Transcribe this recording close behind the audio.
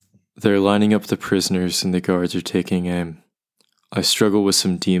They're lining up the prisoners and the guards are taking aim. I struggle with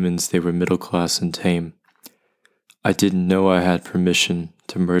some demons, they were middle class and tame. I didn't know I had permission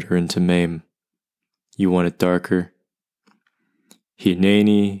to murder and to maim. You want it darker?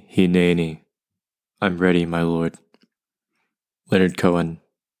 Hineni, Hineni. I'm ready, my lord. Leonard Cohen,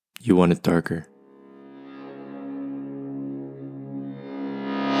 you want it darker?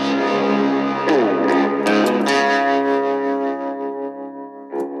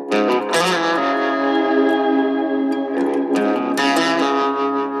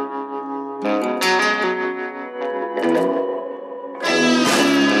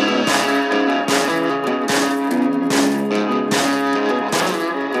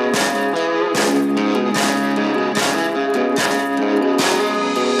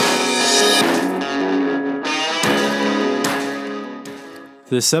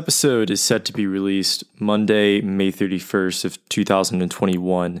 This episode is set to be released Monday, May 31st of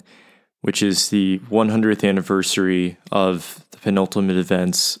 2021, which is the 100th anniversary of the penultimate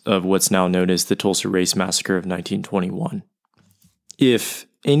events of what's now known as the Tulsa Race Massacre of 1921. If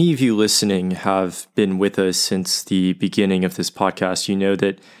any of you listening have been with us since the beginning of this podcast, you know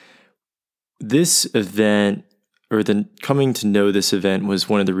that this event, or the coming to know this event, was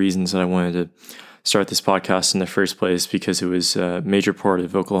one of the reasons that I wanted to start this podcast in the first place, because it was a major part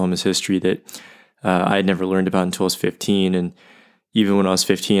of Oklahoma's history that I had never learned about until I was 15. And even when I was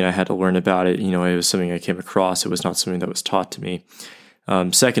 15, I had to learn about it. It was something I came across. It was not something that was taught to me.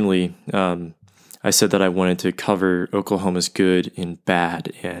 Secondly, I said that I wanted to cover Oklahoma's good and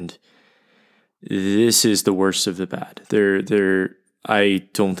bad, and this is the worst of the bad. I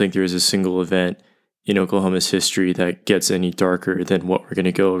don't think there is a single event in Oklahoma's history that gets any darker than what we're going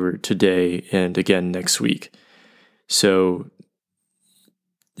to go over today and again next week. So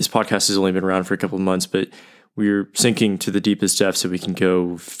this podcast has only been around for a couple of months, but we're sinking to the deepest depths so we can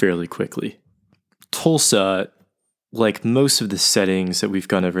go fairly quickly. Tulsa, like most of the settings that we've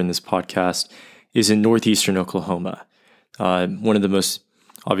gone over in this podcast, is in northeastern Oklahoma. One of the most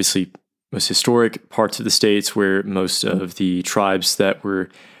historic parts of the states, where most of the tribes that were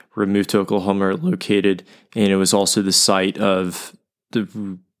removed to Oklahoma are located, and it was also the site of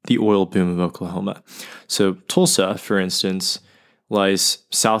the oil boom of Oklahoma. So Tulsa, for instance, lies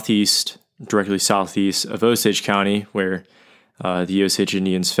directly southeast of Osage County, where the Osage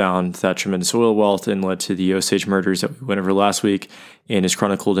Indians found that tremendous oil wealth and led to the Osage murders that we went over last week and is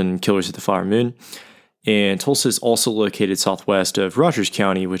chronicled in Killers of the Flower Moon. And Tulsa is also located southwest of Rogers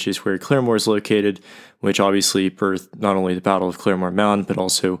County, which is where Claremore is located, which obviously birthed not only the Battle of Claremore Mound, but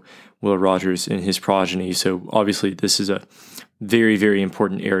also Will Rogers and his progeny. So obviously this is a very, very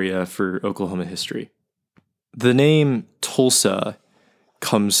important area for Oklahoma history. The name Tulsa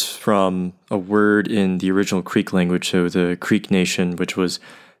comes from a word in the original Creek language, so the Creek Nation, which was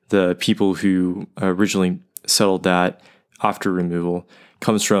the people who originally settled that after removal,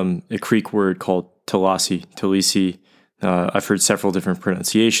 comes from a Creek word called Tulasi. I've heard several different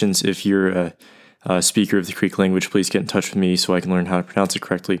pronunciations. If you're a speaker of the Creek language, please get in touch with me so I can learn how to pronounce it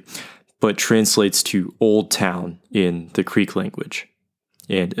correctly. But translates to Old Town in the Creek language,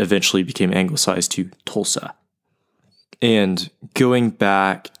 and eventually became anglicized to Tulsa. And going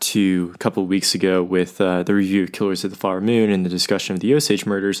back to a couple of weeks ago with the review of Killers of the Flower Moon and the discussion of the Osage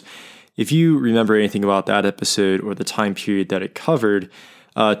murders, if you remember anything about that episode or the time period that it covered,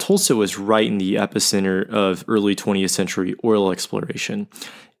 Tulsa was right in the epicenter of early 20th century oil exploration,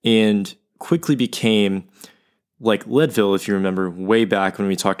 and quickly became like Leadville, if you remember way back when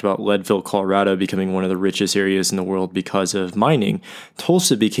we talked about Leadville, Colorado becoming one of the richest areas in the world because of mining.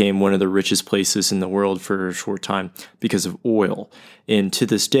 Tulsa became one of the richest places in the world for a short time because of oil. And to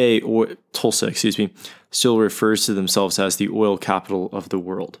this day, Tulsa, still refers to themselves as the oil capital of the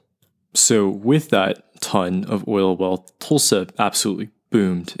world. So with that ton of oil wealth, Tulsa absolutely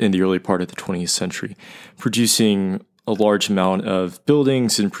boomed in the early part of the 20th century, producing a large amount of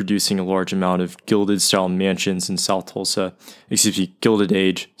buildings and producing a large amount of Gilded style mansions in South Tulsa, Gilded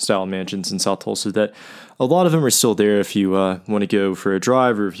Age style mansions in South Tulsa, that a lot of them are still there if you want to go for a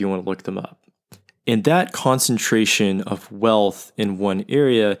drive or if you want to look them up. And that concentration of wealth in one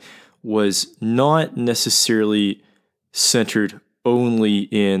area was not necessarily centered only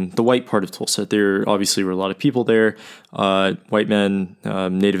in the white part of Tulsa. There obviously were a lot of people there, white men,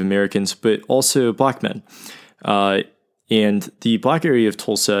 Native Americans, but also black men. And the black area of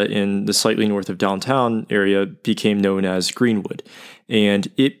Tulsa in the slightly north of downtown area became known as Greenwood. And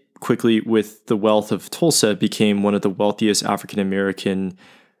it quickly, with the wealth of Tulsa, became one of the wealthiest African-American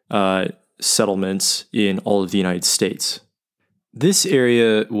settlements in all of the United States. This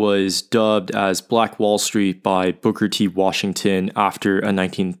area was dubbed as Black Wall Street by Booker T. Washington after a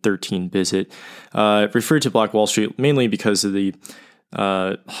 1913 visit. Referred to Black Wall Street mainly because of the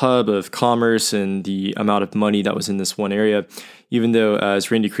hub of commerce and the amount of money that was in this one area, even though,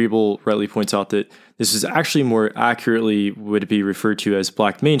 as Randy Kriebel rightly points out, that this is actually more accurately would be referred to as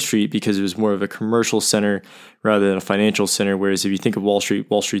Black Main Street because it was more of a commercial center rather than a financial center. Whereas if you think of Wall Street,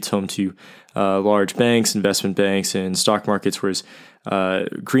 Wall Street's home to large banks, investment banks, and stock markets, whereas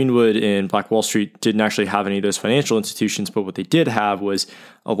Greenwood and Black Wall Street didn't actually have any of those financial institutions, but what they did have was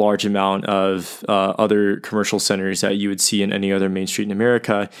a large amount of other commercial centers that you would see in any other main street in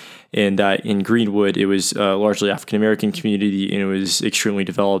America. And that in Greenwood, it was largely African-American community, and it was extremely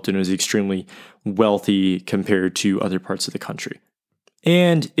developed, and it was extremely wealthy compared to other parts of the country.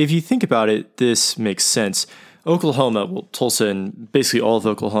 And if you think about it, this makes sense. Oklahoma, well, Tulsa and basically all of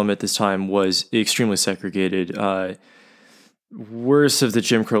Oklahoma at this time was extremely segregated. Worst of the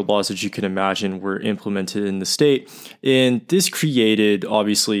Jim Crow laws that you can imagine were implemented in the state. And this created,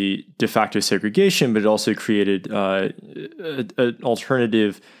 obviously, de facto segregation, but it also created an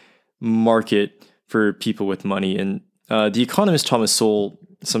alternative market for people with money. And the economist Thomas Sowell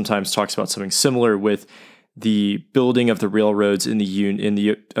sometimes talks about something similar with the building of the railroads in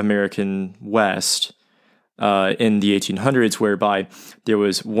the American West in the 1800s, whereby there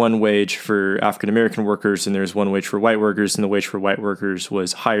was one wage for African-American workers and there was one wage for white workers, and the wage for white workers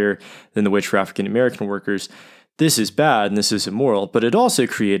was higher than the wage for African-American workers. This is bad and this is immoral, but it also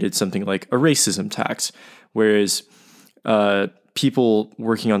created something like a racism tax, whereas people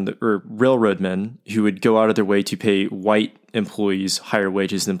working on railroad men who would go out of their way to pay white employees higher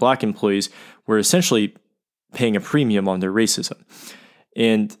wages than black employees were essentially paying a premium on their racism.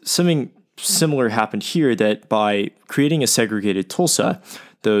 And something similar happened here, that by creating a segregated Tulsa,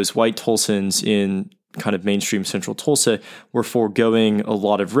 those white Tulsans in kind of mainstream central Tulsa were foregoing a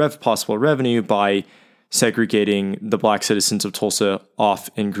lot of possible revenue by segregating the black citizens of Tulsa off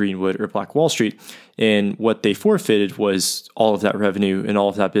in Greenwood or Black Wall Street. And what they forfeited was all of that revenue and all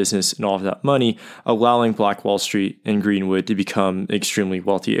of that business and all of that money, allowing Black Wall Street and Greenwood to become an extremely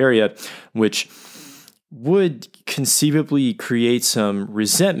wealthy area, which would conceivably create some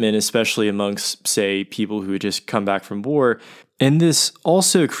resentment, especially amongst, say, people who had just come back from war. And this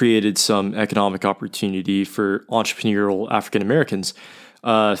also created some economic opportunity for entrepreneurial African Americans.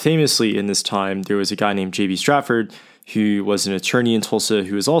 Famously, in this time, there was a guy named J.B. Stratford, who was an attorney in Tulsa,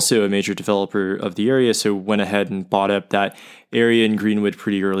 who was also a major developer of the area, so went ahead and bought up that area in Greenwood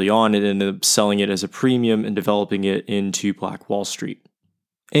pretty early on and ended up selling it as a premium and developing it into Black Wall Street.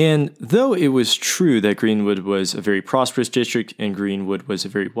 And though it was true that Greenwood was a very prosperous district and Greenwood was a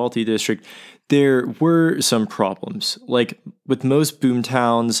very wealthy district, there were some problems. Like with most boom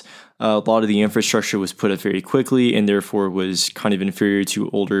towns, a lot of the infrastructure was put up very quickly and therefore was kind of inferior to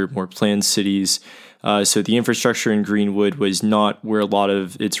older, more planned cities. So the infrastructure in Greenwood was not where a lot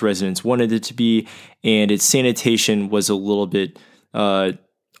of its residents wanted it to be, and its sanitation was a little bit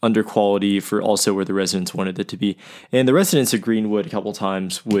under quality for also where the residents wanted it to be. And the residents of Greenwood a couple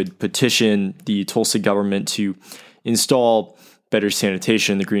times would petition the Tulsa government to install better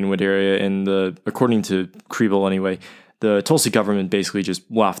sanitation in the Greenwood area. And according to Kriebel anyway, the Tulsa government basically just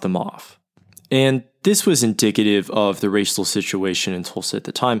laughed them off. And this was indicative of the racial situation in Tulsa at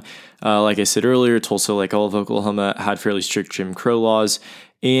the time. Like I said earlier, Tulsa, like all of Oklahoma, had fairly strict Jim Crow laws,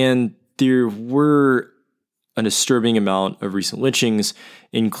 and there were a disturbing amount of recent lynchings,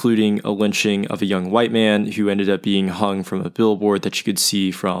 including a lynching of a young white man who ended up being hung from a billboard that you could see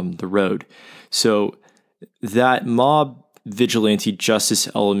from the road. So that mob vigilante justice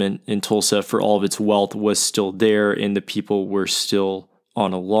element in Tulsa, for all of its wealth, was still there, and the people were still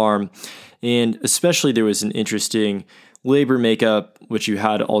on alarm. And especially there was an interesting labor makeup, which you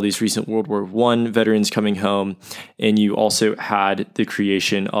had all these recent World War I veterans coming home, and you also had the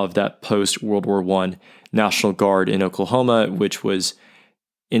creation of that post-World War I National Guard in Oklahoma, which was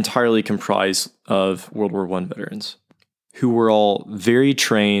entirely comprised of World War I veterans, who were all very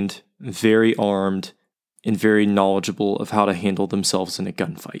trained, very armed, and very knowledgeable of how to handle themselves in a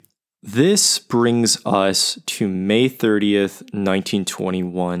gunfight. This brings us to May 30th,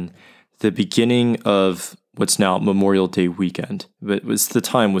 1921, the beginning of what's now Memorial Day weekend, but the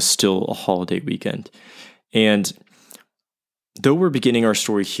time was still a holiday weekend. And though we're beginning our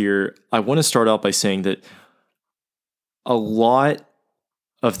story here, I want to start out by saying that a lot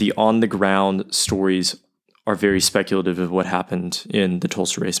of the on-the-ground stories are very speculative of what happened in the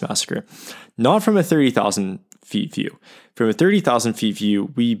Tulsa Race Massacre. Not from a 30,000 feet view. From a 30,000 feet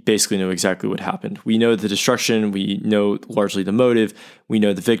view, we basically know exactly what happened. We know the destruction, we know largely the motive, we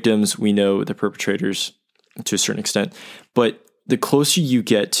know the victims, we know the perpetrators to a certain extent. But the closer you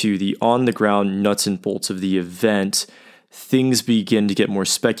get to the on-the-ground nuts and bolts of the event, things begin to get more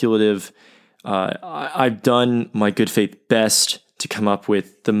speculative. I've done my good faith best to come up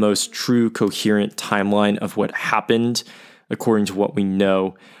with the most true, coherent timeline of what happened according to what we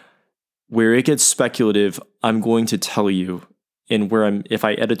know. Where it gets speculative, I'm going to tell you, and if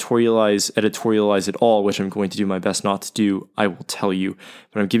I editorialize at all, which I'm going to do my best not to do, I will tell you.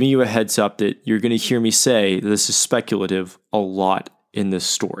 But I'm giving you a heads up that you're going to hear me say this is speculative a lot in this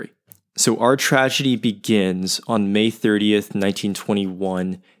story. So our tragedy begins on May 30th,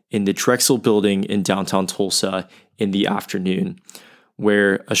 1921, in the Drexel Building in downtown Tulsa in the afternoon,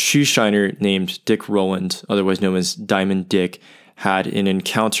 where a shoe shiner named Dick Rowland, otherwise known as Diamond Dick, had an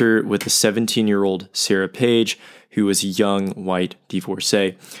encounter with a 17-year-old Sarah Page, who was a young white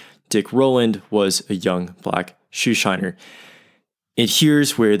divorcee. Dick Rowland was a young black shoe shiner. And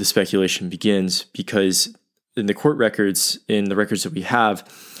here's where the speculation begins, because in the court records, in the records that we have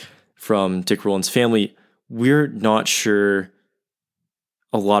from Dick Rowland's family, we're not sure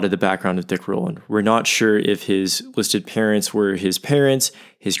a lot of the background of Dick Rowland. We're not sure if his listed parents were his parents,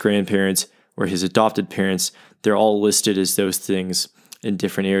 his grandparents, or his adopted parents. They're all listed as those things in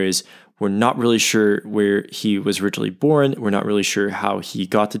different areas. We're not really sure where he was originally born. We're not really sure how he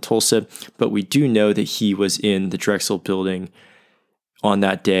got to Tulsa, but we do know that he was in the Drexel Building on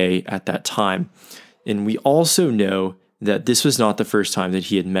that day at that time. And we also know that this was not the first time that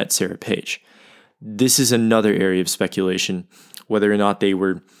he had met Sarah Page. This is another area of speculation, whether or not they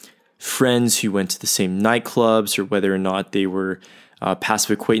were friends who went to the same nightclubs, or whether or not they were passive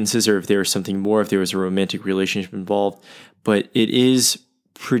acquaintances, or if there was something more, if there was a romantic relationship involved. But it is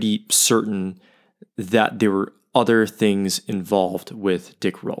pretty certain that there were other things involved with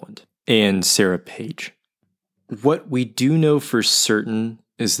Dick Rowland and Sarah Page. What we do know for certain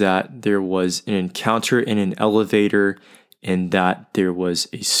is that there was an encounter in an elevator and that there was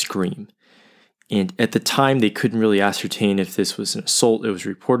a scream. And at the time, they couldn't really ascertain if this was an assault. It was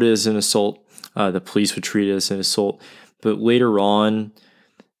reported as an assault. The police would treat it as an assault. But later on,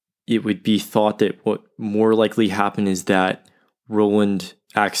 it would be thought that what more likely happened is that Rowland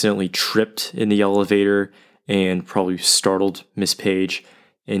accidentally tripped in the elevator and probably startled Miss Page,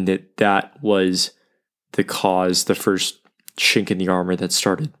 and that was the cause, the first chink in the armor that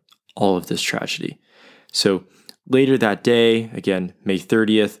started all of this tragedy. So later that day, again, May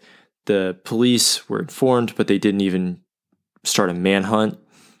 30th, the police were informed, but they didn't even start a manhunt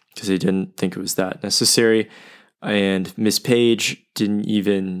because they didn't think it was that necessary. And Miss Page didn't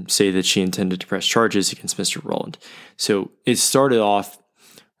even say that she intended to press charges against Mr. Rowland. So it started off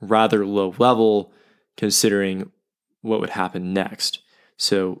rather low level considering what would happen next.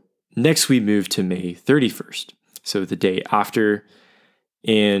 So next we move to May 31st. So the day after,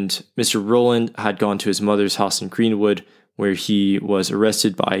 and Mr. Rowland had gone to his mother's house in Greenwood, where he was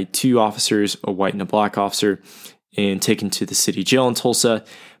arrested by two officers, a white and a black officer, and taken to the city jail in Tulsa.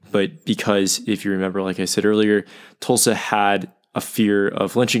 But because, if you remember, like I said earlier, Tulsa had a fear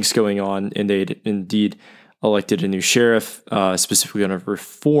of lynchings going on, and they had indeed elected a new sheriff, specifically on a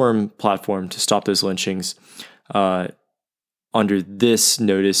reform platform to stop those lynchings. Under this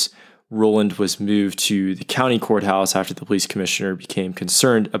notice, Rowland was moved to the county courthouse after the police commissioner became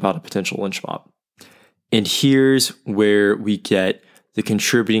concerned about a potential lynch mob. And here's where we get the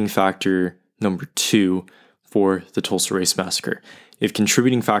contributing factor number 2 for the Tulsa Race Massacre. If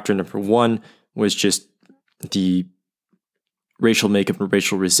contributing factor number 1 was just the racial makeup and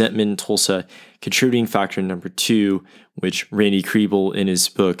racial resentment in Tulsa, contributing factor number 2, which Randy Kriebel in his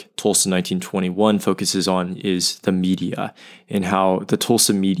book Tulsa 1921 focuses on, is the media and how the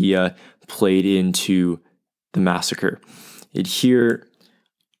Tulsa media played into the massacre. And here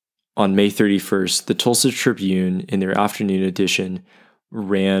on May 31st, the Tulsa Tribune in their afternoon edition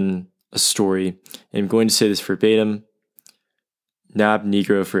ran a story, and I'm going to say this verbatim: "Nab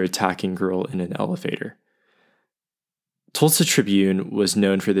Negro for attacking girl in an elevator." Tulsa Tribune was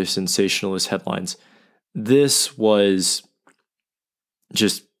known for their sensationalist headlines. This was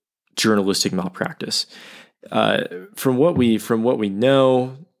just journalistic malpractice. From what we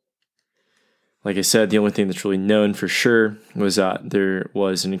know, like I said, the only thing that's really known for sure was that there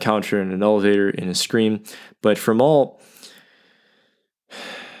was an encounter in an elevator and a scream. But from all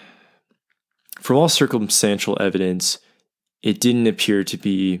circumstantial evidence, it didn't appear to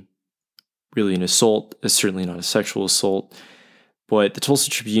be really an assault. It's certainly not a sexual assault. But the Tulsa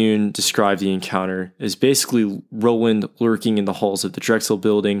Tribune described the encounter as basically Rowland lurking in the halls of the Drexel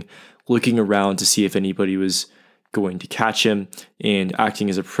Building, looking around to see if anybody was going to catch him, and acting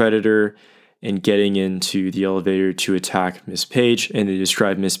as a predator and getting into the elevator to attack Miss Page. And they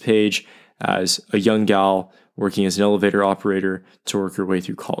described Miss Page as a young gal working as an elevator operator to work her way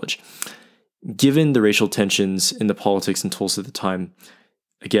through college. Given the racial tensions in the politics in Tulsa at the time,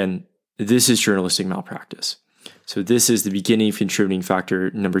 again, this is journalistic malpractice. So this is the beginning of contributing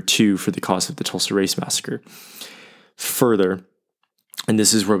factor number 2 for the cause of the Tulsa Race Massacre. Further, and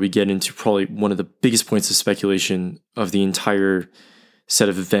this is where we get into probably one of the biggest points of speculation of the entire set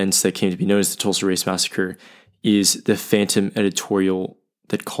of events that came to be known as the Tulsa Race Massacre, is the phantom editorial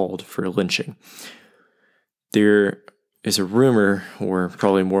that called for a lynching. There is a rumor, or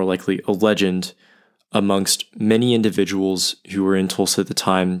probably more likely a legend, amongst many individuals who were in Tulsa at the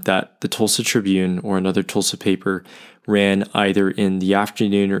time, that the Tulsa Tribune or another Tulsa paper ran either in the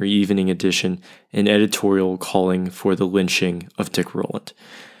afternoon or evening edition an editorial calling for the lynching of Dick Rowland.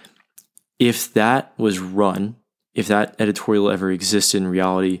 If that was run, if that editorial ever existed in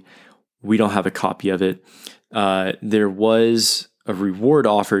reality, we don't have a copy of it. There was a reward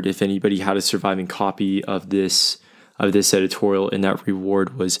offered if anybody had a surviving copy of this editorial, and that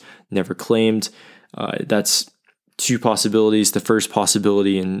reward was never claimed. That's 2 possibilities. The first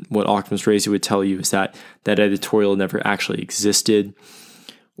possibility, and what Occam's razor would tell you, is that that editorial never actually existed.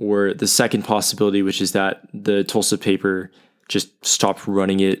 Or the second possibility, which is that the Tulsa paper just stopped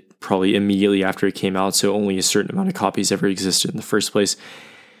running it probably immediately after it came out, so only a certain amount of copies ever existed in the first place.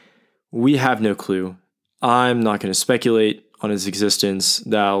 We have no clue. I'm not going to speculate on its existence.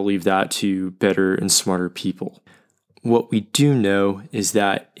 I'll leave that to better and smarter people. What we do know is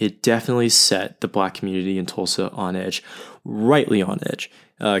that it definitely set the Black community in Tulsa on edge, rightly on edge,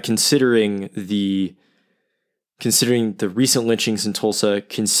 considering the recent lynchings in Tulsa,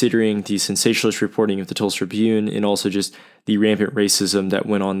 considering the sensationalist reporting of the Tulsa Tribune, and also just the rampant racism that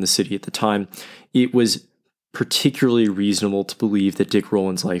went on in the city at the time. It was particularly reasonable to believe that Dick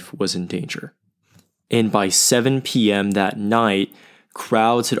Rowland's life was in danger. And by 7 p.m. that night,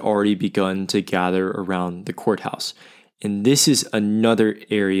 crowds had already begun to gather around the courthouse. And this is another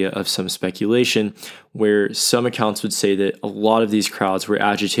area of some speculation, where some accounts would say that a lot of these crowds were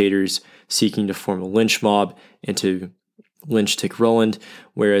agitators seeking to form a lynch mob and to lynch Dick Rowland,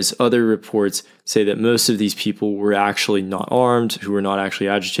 whereas other reports say that most of these people were actually not armed, who were not actually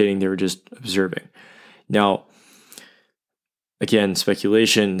agitating, they were just observing. Now, again,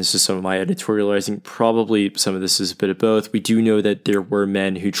 speculation, this is some of my editorializing, probably some of this is a bit of both. We do know that there were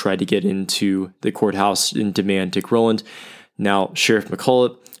men who tried to get into the courthouse and demand Dick Rowland. Now, Sheriff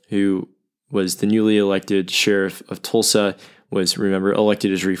McCullough, who was the newly elected sheriff of Tulsa, was, remember,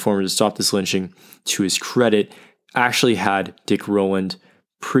 elected as a reformer to stop this lynching. To his credit, actually had Dick Rowland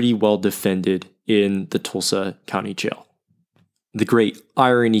pretty well defended in the Tulsa County Jail. The great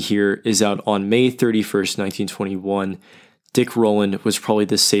irony here is that on May 31st, 1921, Dick Rowland was probably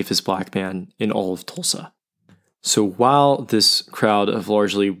the safest Black man in all of Tulsa. So while this crowd of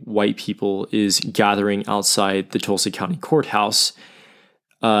largely white people is gathering outside the Tulsa County Courthouse,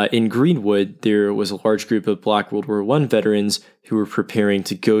 in Greenwood, there was a large group of Black World War I veterans who were preparing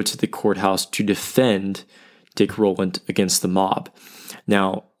to go to the courthouse to defend Dick Rowland against the mob.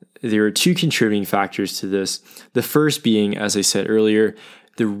 Now, there are 2 contributing factors to this. The first being, as I said earlier,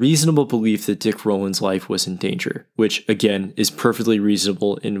 the reasonable belief that Dick Rowland's life was in danger, which, again, is perfectly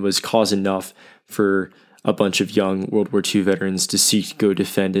reasonable and was cause enough for a bunch of young World War II veterans to seek to go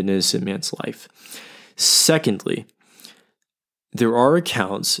defend an innocent man's life. Secondly, there are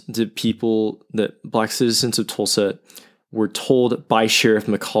accounts that Black citizens of Tulsa were told by Sheriff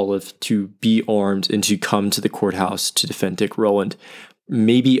McCullough to be armed and to come to the courthouse to defend Dick Rowland,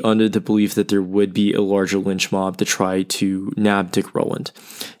 maybe under the belief that there would be a larger lynch mob to try to nab Dick Rowland,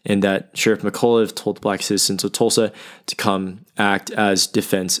 and that Sheriff McCullough told the Black citizens of Tulsa to come act as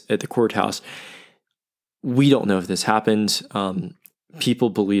defense at the courthouse. We don't know if this happened. People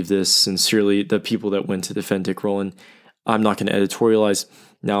believe this sincerely, the people that went to defend Dick Rowland. I'm not going to editorialize.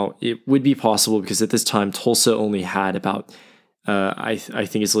 Now, it would be possible because at this time, Tulsa only had about, I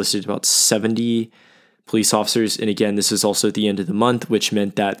think it's listed about 70 police officers. And again, this is also at the end of the month, which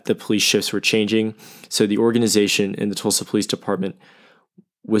meant that the police shifts were changing. So the organization in the Tulsa Police Department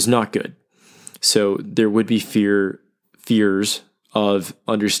was not good. So there would be fears of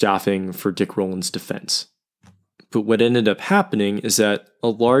understaffing for Dick Rowland's defense. But what ended up happening is that a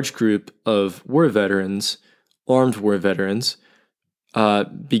large group of war veterans, armed war veterans,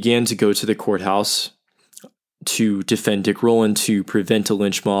 began to go to the courthouse to defend Dick Rowland, to prevent a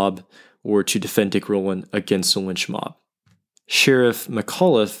lynch mob, or to defend Dick Rowland against a lynch mob. Sheriff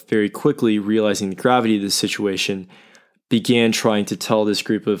McCullough, very quickly realizing the gravity of the situation, began trying to tell this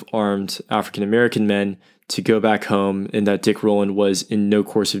group of armed African-American men to go back home and that Dick Rowland was in no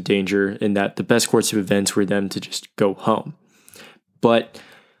course of danger and that the best course of events were them to just go home. But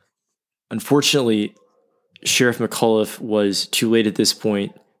unfortunately, Sheriff McAuliffe was too late at this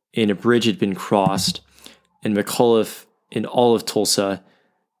point, and a bridge had been crossed, and McAuliffe in all of Tulsa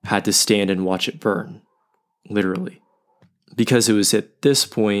had to stand and watch it burn, literally. Because it was at this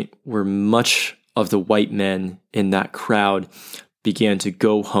point where much of the white men in that crowd began to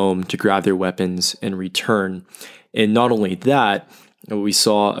go home to grab their weapons and return. And not only that, we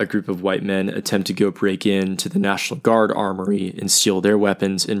saw a group of white men attempt to go break into the National Guard armory and steal their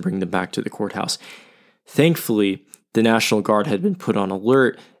weapons and bring them back to the courthouse. Thankfully, the National Guard had been put on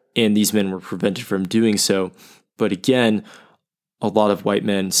alert and these men were prevented from doing so. But again, a lot of white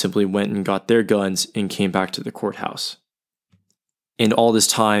men simply went and got their guns and came back to the courthouse. And all this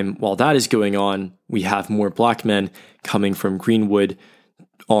time, while that is going on, we have more black men coming from Greenwood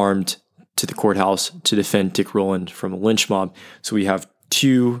armed to the courthouse to defend Dick Rowland from a lynch mob. So we have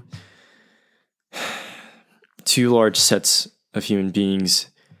two large sets of human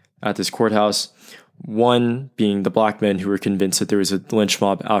beings at this courthouse. One being the black men who were convinced that there was a lynch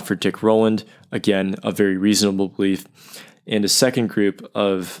mob out for Dick Rowland. Again, a very reasonable belief. And a second group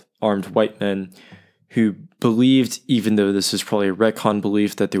of armed white men who believed, even though this is probably a retcon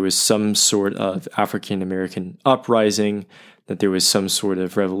belief, that there was some sort of African-American uprising, that there was some sort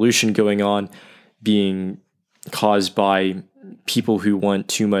of revolution going on, being caused by people who want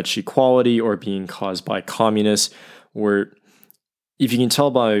too much equality or being caused by communists. Or if you can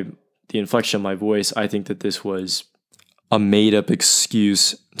tell by the inflection of my voice, I think that this was a made-up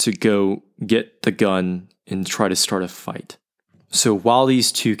excuse to go get the gun and try to start a fight. So while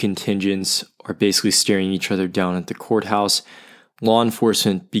these two contingents are basically staring each other down at the courthouse, law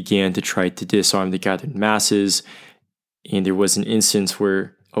enforcement began to try to disarm the gathered masses, and there was an instance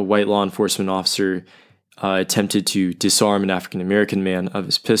where a white law enforcement officer attempted to disarm an African-American man of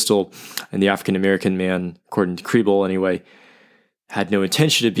his pistol, and the African-American man, according to Kriebel anyway, had no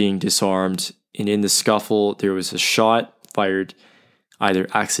intention of being disarmed, and in the scuffle, there was a shot fired either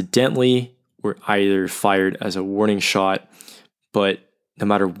accidentally or either fired as a warning shot. But no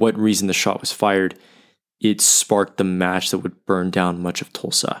matter what reason the shot was fired, it sparked the match that would burn down much of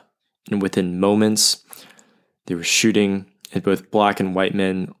Tulsa. And within moments, they were shooting, and both black and white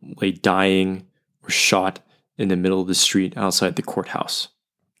men lay dying or shot in the middle of the street outside the courthouse.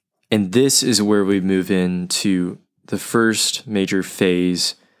 And this is where we move into the first major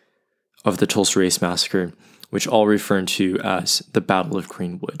phase of the Tulsa Race Massacre, which I'll refer to as the Battle of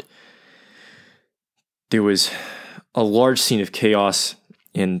Greenwood. There was a large scene of chaos,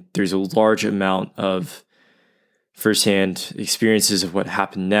 and there's a large amount of firsthand experiences of what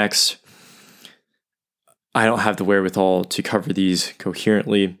happened next. I don't have the wherewithal to cover these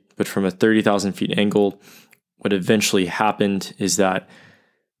coherently, but from a 30,000 feet angle, what eventually happened is that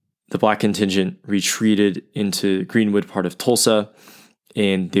the black contingent retreated into Greenwood part of Tulsa,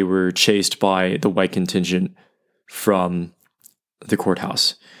 and they were chased by the white contingent from the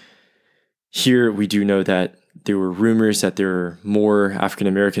courthouse. Here, we do know that there were rumors that there were more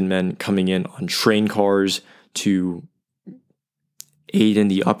African-American men coming in on train cars to aid in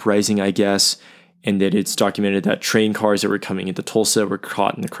the uprising, I guess, and that it's documented that train cars that were coming into Tulsa were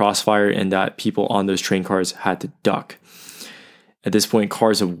caught in the crossfire and that people on those train cars had to duck. At this point,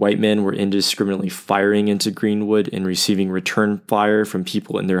 cars of white men were indiscriminately firing into Greenwood and receiving return fire from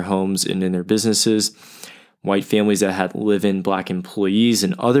people in their homes and in their businesses. White families that had live-in black employees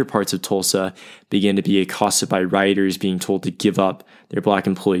in other parts of Tulsa began to be accosted by rioters being told to give up their black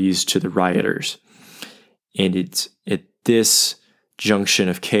employees to the rioters. And it's at this junction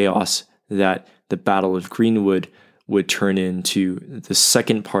of chaos that the Battle of Greenwood would turn into the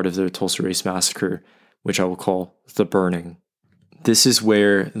second part of the Tulsa Race Massacre, which I will call the burning. This is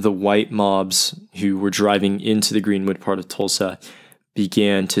where the white mobs who were driving into the Greenwood part of Tulsa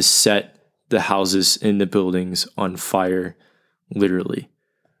began to set the houses in the buildings on fire, literally,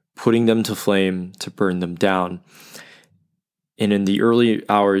 putting them to flame to burn them down. And in the early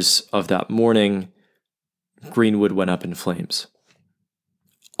hours of that morning, Greenwood went up in flames.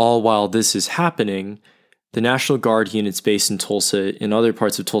 All while this is happening, the National Guard units based in Tulsa and other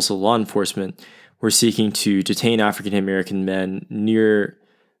parts of Tulsa law enforcement were seeking to detain African American men near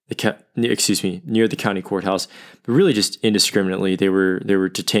the county courthouse, but really just indiscriminately. They were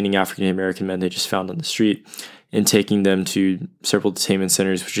detaining African American men they just found on the street and taking them to several detainment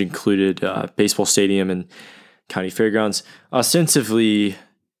centers, which included baseball stadium and county fairgrounds, ostensibly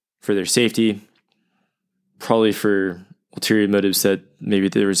for their safety, probably for ulterior motives that maybe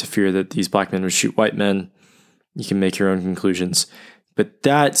there was a fear that these black men would shoot white men. You can make your own conclusions. But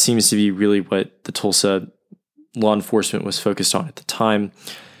that seems to be really what the Tulsa law enforcement was focused on at the time.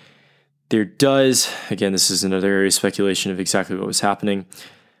 There does, again, this is another area of speculation of exactly what was happening.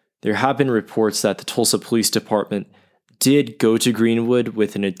 There have been reports that the Tulsa Police Department did go to Greenwood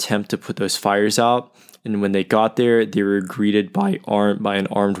with an attempt to put those fires out, and when they got there, they were greeted by an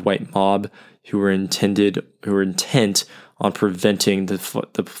armed white mob who were intent on preventing the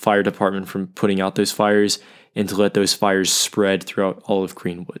fire department from putting out those fires and to let those fires spread throughout all of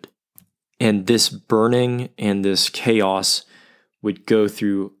Greenwood. And this burning and this chaos would go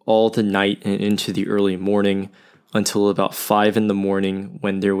through all the night and into the early morning until about 5 a.m.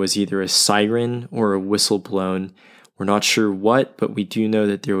 when there was either a siren or a whistle blown. We're not sure what, but we do know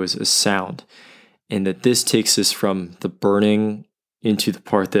that there was a sound, and that this takes us from the burning into the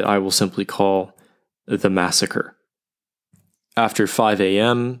part that I will simply call the massacre. After 5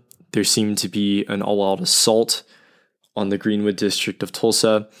 a.m., there seemed to be an all-out assault on the Greenwood district of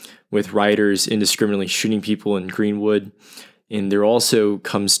Tulsa, with rioters indiscriminately shooting people in Greenwood. And there also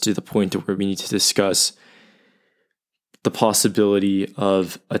comes to the point where we need to discuss the possibility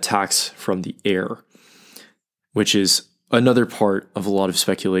of attacks from the air, which is another part of a lot of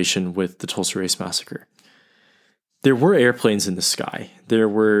speculation with the Tulsa Race Massacre. There were airplanes in the sky. There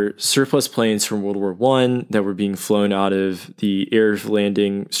were surplus planes from World War I that were being flown out of the air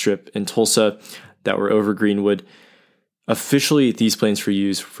landing strip in Tulsa that were over Greenwood. Officially, these planes were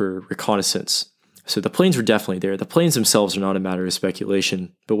used for reconnaissance. So the planes were definitely there. The planes themselves are not a matter of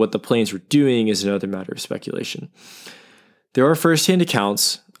speculation, but what the planes were doing is another matter of speculation. There are firsthand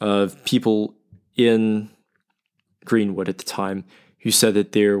accounts of people in Greenwood at the time who said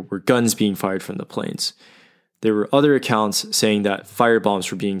that there were guns being fired from the planes. There were other accounts saying that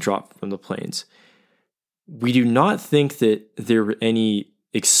firebombs were being dropped from the planes. We do not think that there were any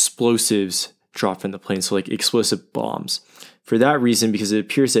explosives dropped from the planes, so like explosive bombs. For that reason, because it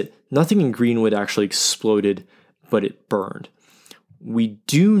appears that nothing in Greenwood actually exploded, but it burned. We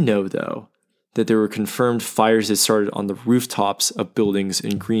do know, though, that there were confirmed fires that started on the rooftops of buildings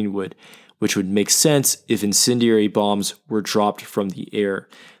in Greenwood, which would make sense if incendiary bombs were dropped from the air.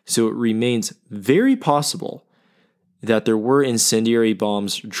 So it remains very possible that there were incendiary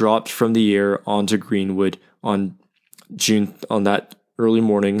bombs dropped from the air onto Greenwood on that early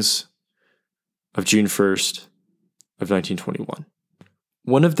mornings of June 1st of 1921.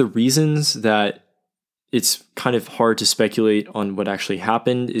 One of the reasons that it's kind of hard to speculate on what actually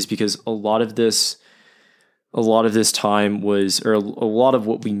happened is because a lot of this time was, or a lot of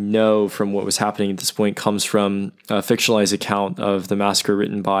what we know from what was happening at this point comes from a fictionalized account of the massacre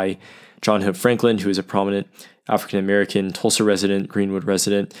written by John Hope Franklin, who is a prominent African-American Tulsa resident, Greenwood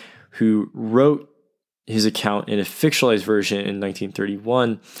resident, who wrote his account in a fictionalized version in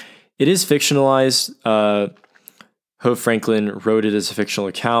 1931. It is fictionalized. Hope Franklin wrote it as a fictional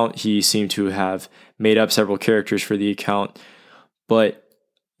account. He seemed to have made up several characters for the account, but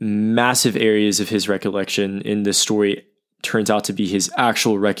massive areas of his recollection in this story turns out to be his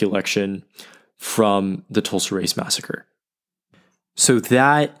actual recollection from the Tulsa Race Massacre. So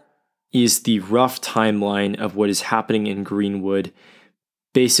that is the rough timeline of what is happening in Greenwood,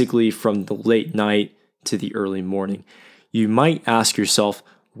 basically from the late night to the early morning. You might ask yourself,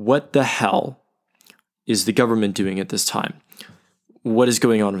 what the hell is the government doing at this time? What is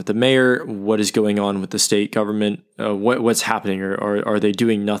going on with the mayor? What is going on with the state government? What's happening? Or are they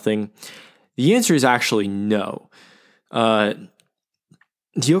doing nothing? The answer is actually no. The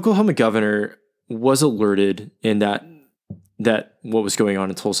Oklahoma governor was alerted in that what was going on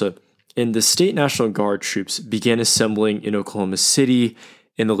in Tulsa, and the state National Guard troops began assembling in Oklahoma City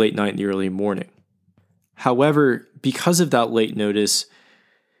in the late night and the early morning. However, because of that late notice,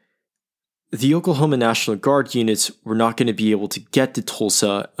 the Oklahoma National Guard units were not going to be able to get to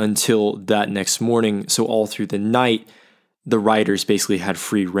Tulsa until that next morning. So all through the night, the rioters basically had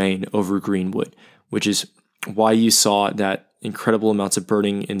free reign over Greenwood, which is why you saw that incredible amounts of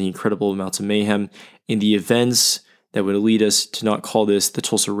burning and the incredible amounts of mayhem in the events that would lead us to not call this the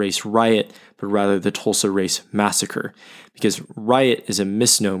Tulsa Race Riot, but rather the Tulsa Race Massacre. Because riot is a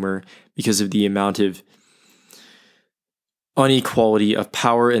misnomer because of the amount of unequality of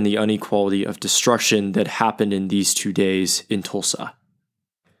power and the unequality of destruction that happened in these 2 days in Tulsa.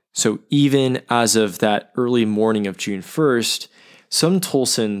 So even as of that early morning of June 1st, some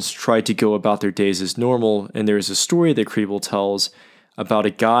Tulsans tried to go about their days as normal, and there's a story that Kriebel tells about a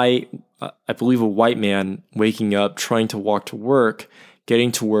guy, I believe a white man, waking up, trying to walk to work,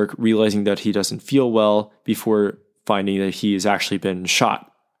 getting to work, realizing that he doesn't feel well before finding that he has actually been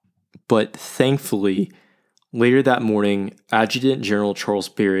shot. But thankfully, later that morning, Adjutant General Charles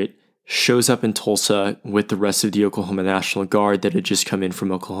Barrett shows up in Tulsa with the rest of the Oklahoma National Guard that had just come in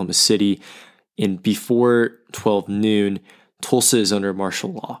from Oklahoma City. And before 12 noon, Tulsa is under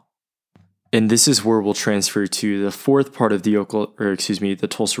martial law. And this is where we'll transfer to the fourth part of the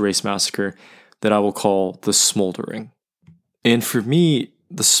Tulsa Race Massacre that I will call the smoldering. And for me,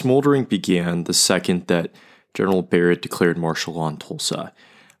 the smoldering began the second that General Barrett declared martial law in Tulsa,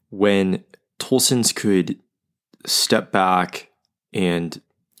 when Tulsans could step back and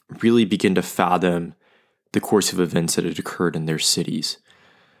really begin to fathom the course of events that had occurred in their cities.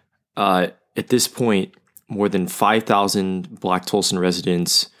 At this point, more than 5,000 Black Tulsan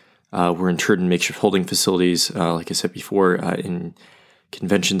residents were interred in makeshift holding facilities, like I said before, in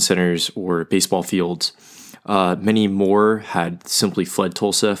convention centers or baseball fields. Many more had simply fled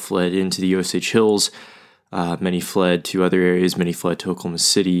Tulsa, fled into the Osage Hills. Many fled to other areas. Many fled to Oklahoma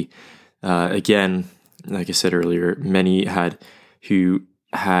City. Again, like I said earlier, many who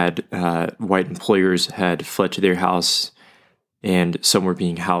had white employers had fled to their house, and some were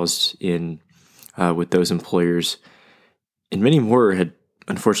being housed in with those employers, and many more had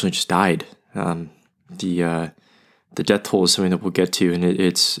unfortunately just died. The death toll is something that we'll get to, and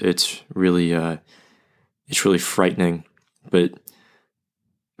it's really frightening. But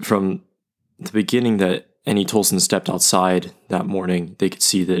from the beginning that any Tulsan stepped outside that morning, they could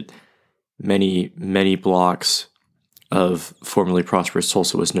see that many blocks of formerly prosperous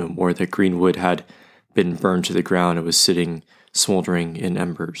Tulsa was no more, that Greenwood had been burned to the ground. It was sitting smoldering in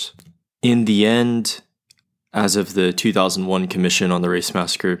embers. In the end, as of the 2001 Commission on the Race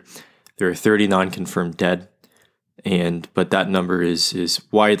Massacre, there are 39 confirmed dead, but that number is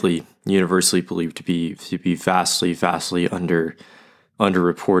widely, universally believed to be vastly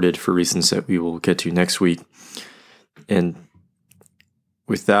underreported for reasons that we will get to next week. And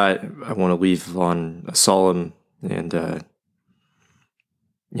with that, I want to leave on a solemn and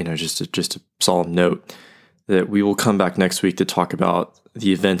just a solemn note that we will come back next week to talk about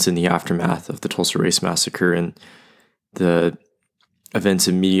the events in the aftermath of the Tulsa Race Massacre and the events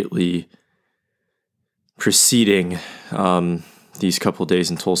immediately preceding these couple of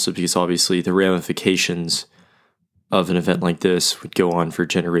days in Tulsa, because obviously the ramifications of an event like this would go on for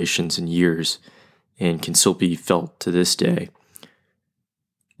generations and years and can still be felt to this day.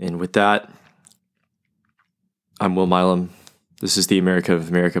 And with that, I'm Will Milam. This is the America of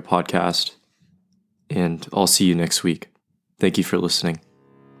America podcast, and I'll see you next week. Thank you for listening.